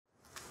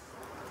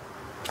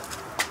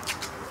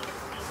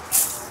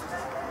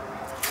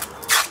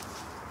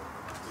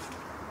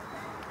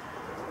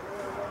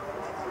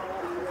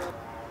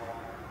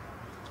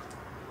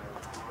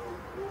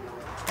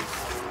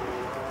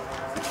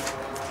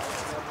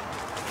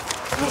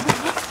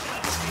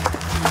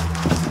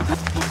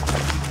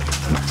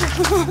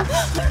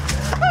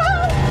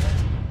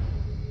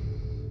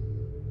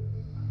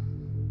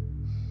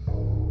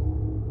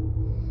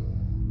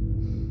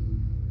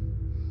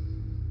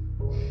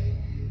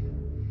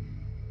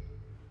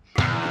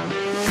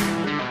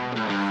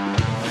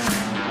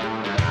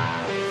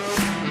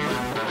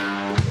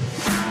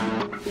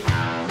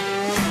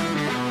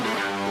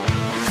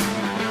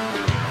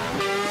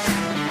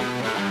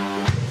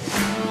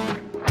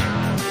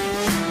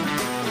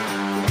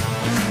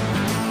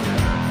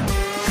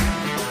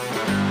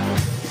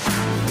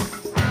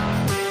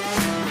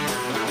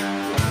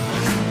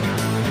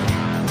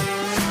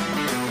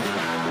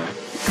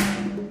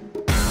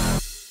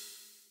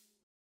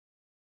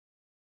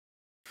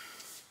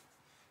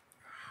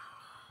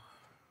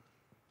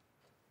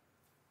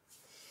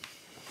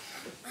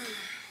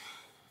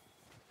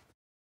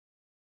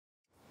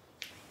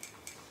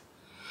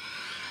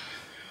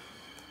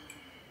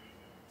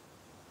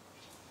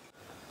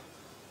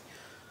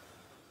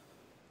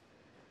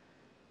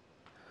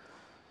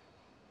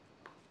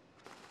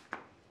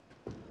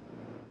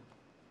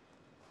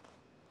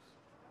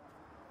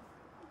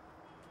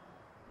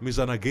Miss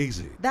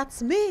Anagazi.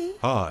 That's me.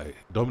 Hi,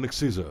 Dominic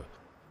Caesar,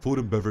 food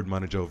and beverage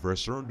manager of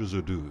restaurant Dos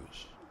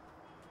Odus.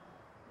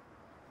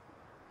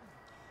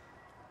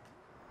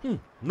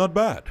 Not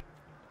bad.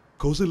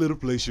 Cozy little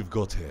place you've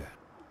got here.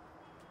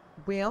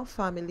 Well,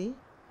 family.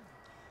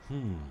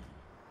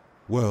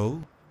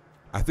 Well,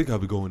 I think I'll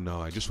be going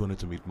now. I just wanted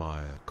to meet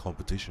my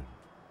competition.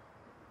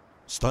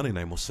 Stunning,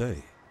 I must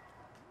say.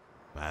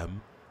 Ma'am.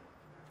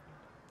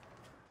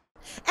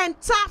 And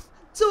tough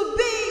to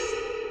be.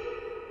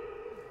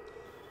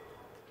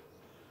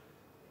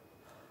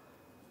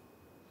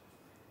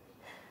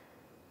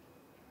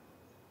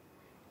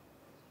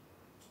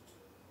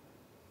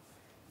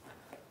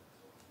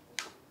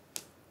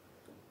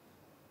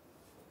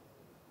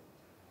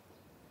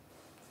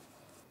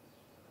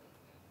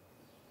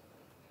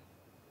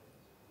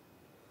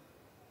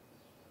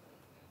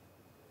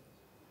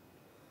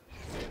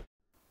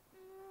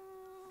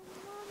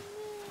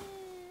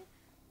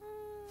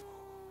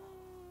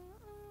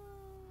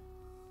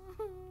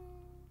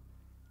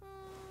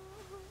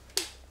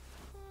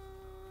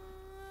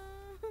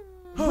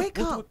 Wake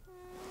up!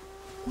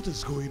 What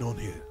is going on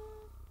here?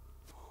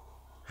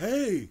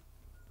 Hey!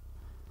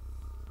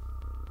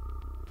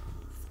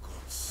 For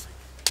God's sake.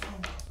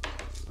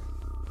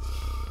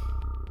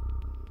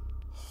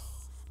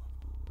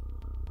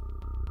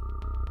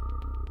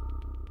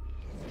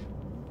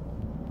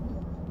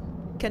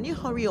 Can you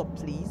hurry up,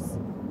 please?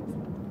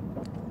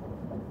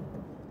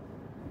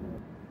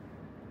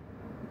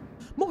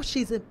 Mo,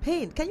 she's in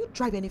pain. Can you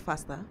drive any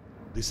faster?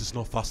 This is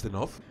not fast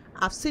enough.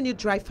 I've seen you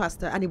drive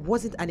faster and it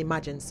wasn't an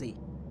emergency.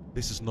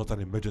 This is not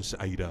an emergency,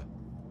 Aida.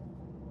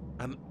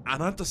 An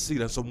antacid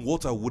and some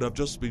water would have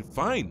just been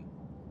fine.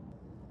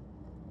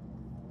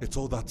 It's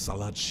all that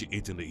salad she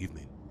ate in the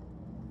evening.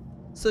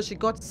 So she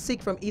got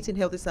sick from eating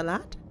healthy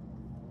salad?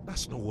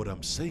 That's not what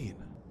I'm saying.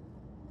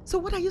 So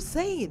what are you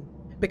saying?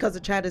 Because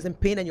the child is in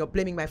pain and you're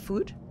blaming my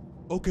food?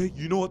 Okay,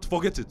 you know what?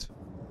 Forget it.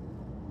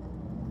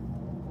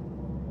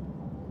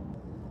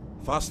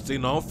 Fast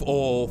enough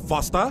or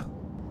faster?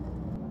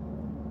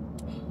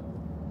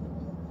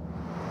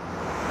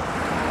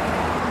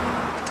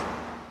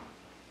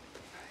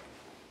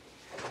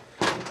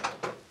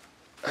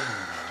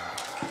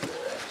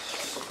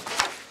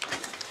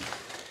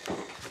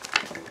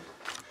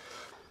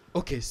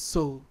 Okay,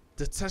 so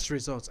the test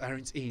results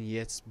aren't in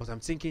yet, but I'm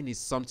thinking it's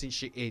something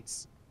she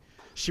ate.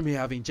 She may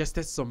have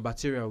ingested some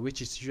bacteria,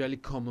 which is usually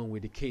common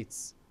with the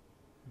kids.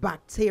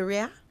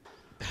 Bacteria?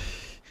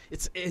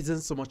 It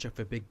isn't so much of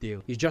a big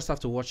deal. You just have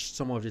to watch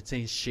some of the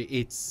things she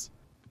eats.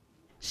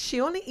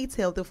 She only eats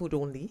healthy food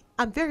only.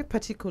 I'm very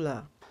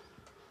particular.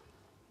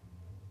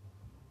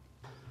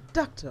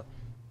 Doctor,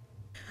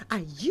 are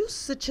you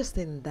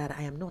suggesting that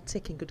I am not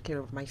taking good care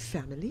of my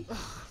family?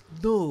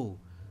 No.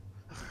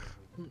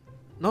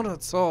 Not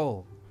at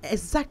all.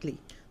 Exactly.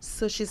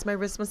 So she's my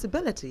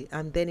responsibility,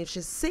 and then if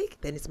she's sick,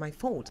 then it's my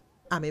fault.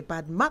 I'm a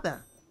bad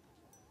mother.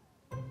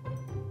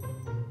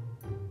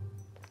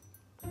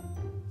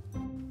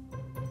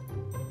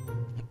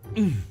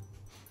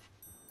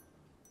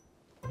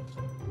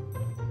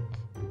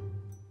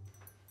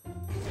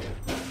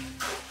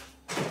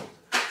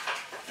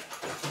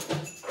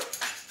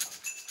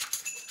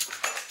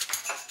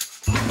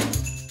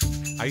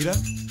 Aida,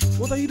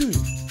 what are you doing?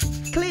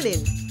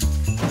 Cleaning.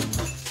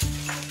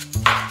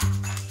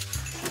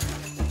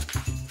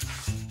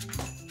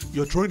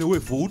 You're throwing away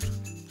food?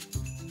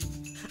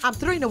 I'm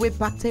throwing away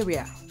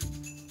bacteria.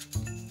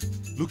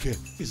 Look here,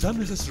 is that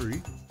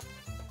necessary?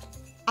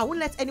 I won't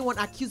let anyone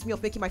accuse me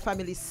of making my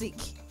family sick.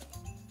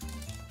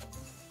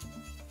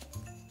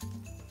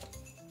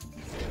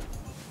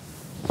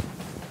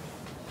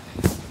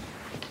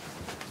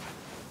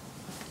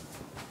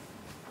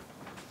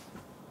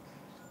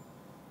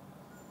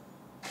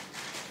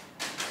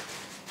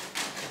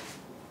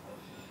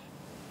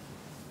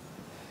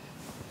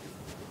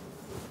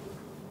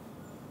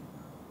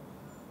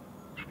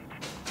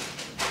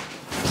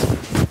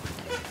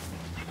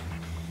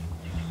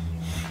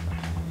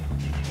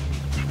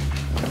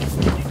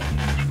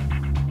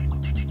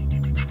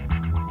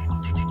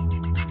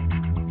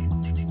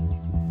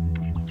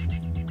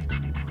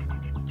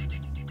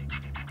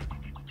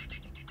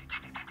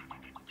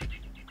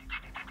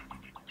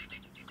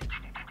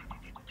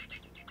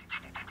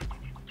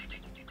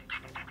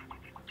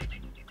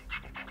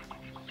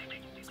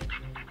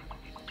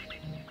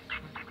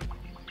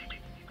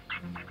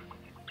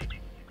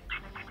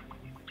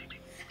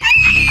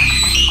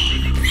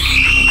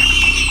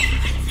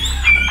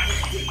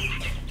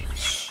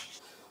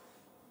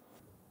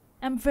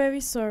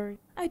 very sorry.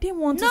 I didn't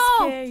want to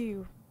scare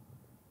you.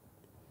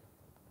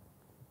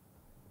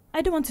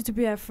 I don't want you to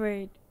be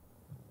afraid.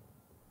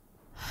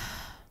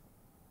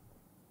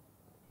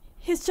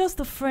 He's just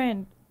a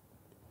friend.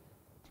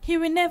 He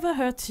will never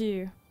hurt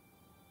you.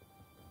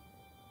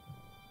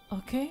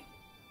 Okay?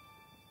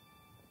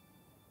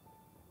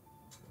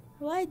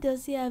 Why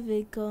does he have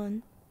a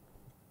gun?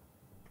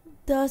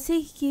 Does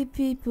he kill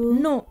people?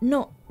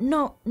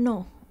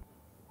 No.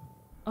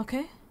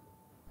 Okay?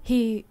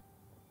 He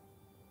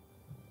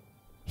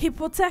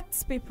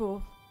protects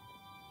people.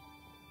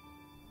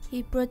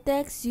 He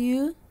protects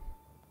you?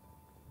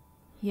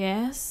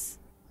 Yes.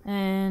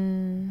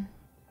 And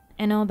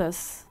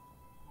others.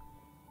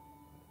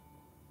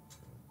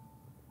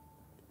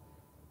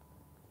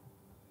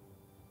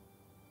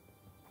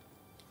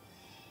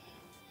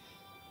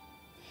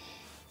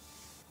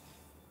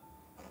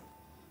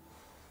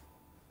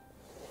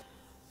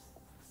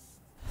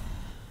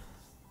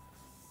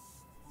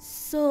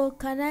 So,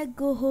 can I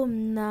go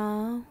home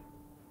now?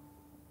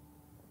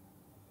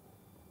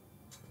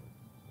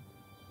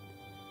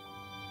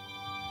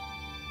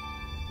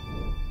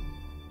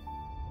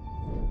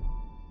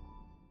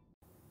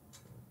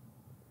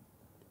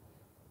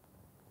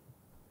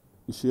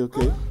 Is she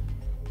okay?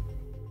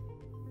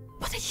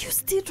 What are you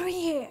still doing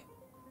here?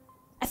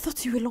 I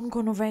thought you were long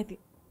gone already.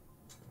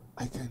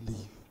 I can't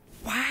leave.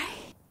 Why?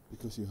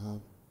 Because you have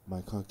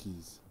my car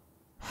keys.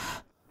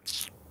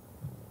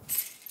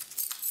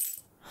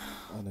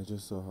 And I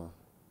just saw her.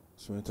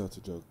 She went out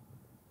to jog.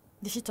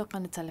 Did she talk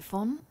on the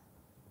telephone?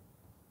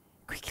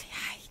 Quickly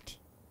hide.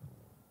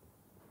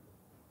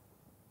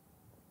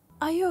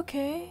 Are you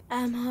okay?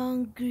 I'm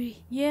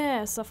hungry.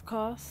 Yes, of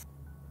course.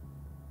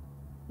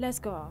 Let's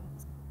go out.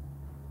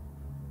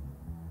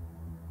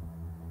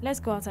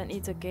 Let's go out and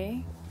eat,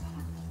 okay?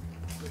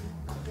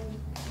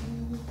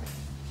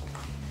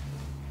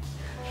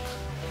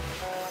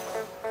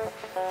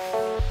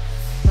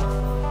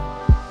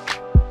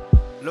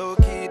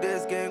 Low-key,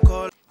 this game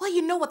called... Well,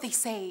 you know what they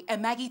say, a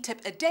Maggie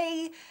tip a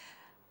day.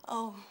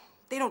 Oh,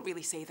 they don't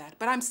really say that,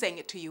 but I'm saying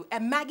it to you. A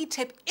Maggie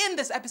tip in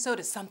this episode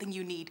is something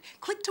you need.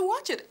 Click to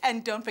watch it,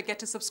 and don't forget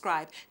to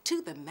subscribe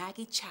to the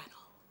Maggie channel.